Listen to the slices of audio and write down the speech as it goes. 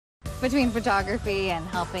Between photography and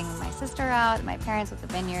helping my sister out, and my parents with the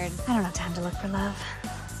vineyard, I don't have time to look for love.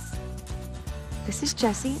 This is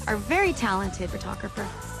Jessie, our very talented photographer.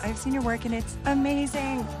 I've seen your work and it's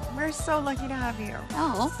amazing. We're so lucky to have you.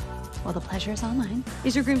 Oh, well, the pleasure is all mine.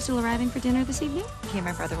 Is your groom still arriving for dinner this evening? He and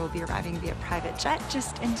my brother will be arriving via private jet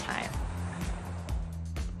just in time.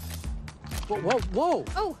 Whoa, whoa, whoa!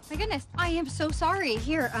 Oh, my goodness. I am so sorry.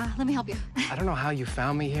 Here, let me help you. I don't know how you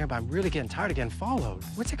found me here, but I'm really getting tired of getting followed.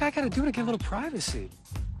 What's a guy gotta do to get a little privacy?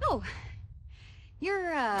 Oh,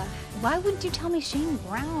 you're, why wouldn't you tell me Shane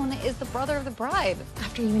Brown is the brother of the bride?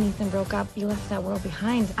 After you and Ethan broke up, you left that world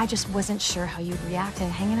behind. I just wasn't sure how you'd react to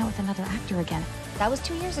hanging out with another actor again. That was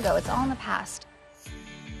 2 years ago. It's all in the past.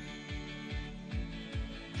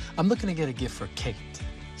 I'm looking to get a gift for Kate.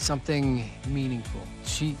 Something meaningful.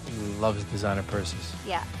 She loves designer purses.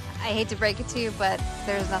 Yeah, I hate to break it to you, but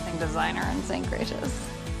there's nothing designer in St. Gracious.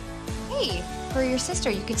 Hey, for your sister,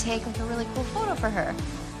 you could take like a really cool photo for her.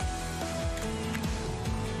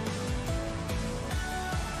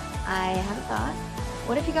 I have a thought.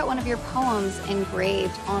 What if you got one of your poems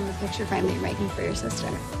engraved on the picture frame that you're making for your sister?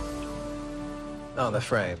 Oh, the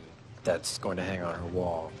frame. That's going to hang on her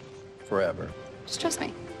wall forever. Just trust me.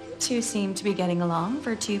 You two seem to be getting along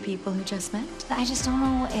for two people who just met. I just don't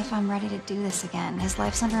know if I'm ready to do this again. His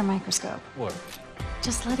life's under a microscope. What?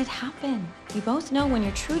 Just let it happen. You both know when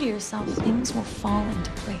you're true to yourself, things will fall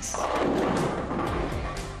into place.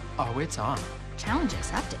 Oh, it's on. Challenge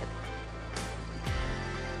accepted.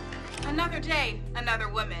 Another day, another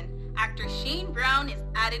woman. Actor Shane Brown is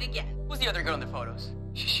at it again. Who's the other girl in the photos?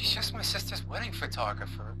 She's just my sister's wedding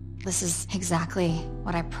photographer. This is exactly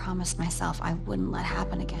what I promised myself I wouldn't let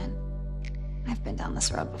happen again. I've been down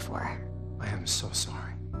this road before. I am so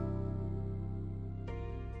sorry.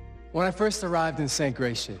 When I first arrived in St.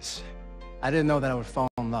 Gracious, I didn't know that I would fall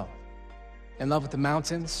in love. In love with the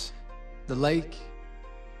mountains, the lake,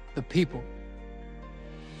 the people.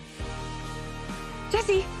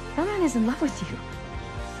 Jessie, that man is in love with you.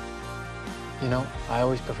 You know, I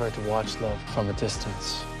always preferred to watch love from a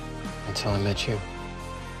distance until I met you.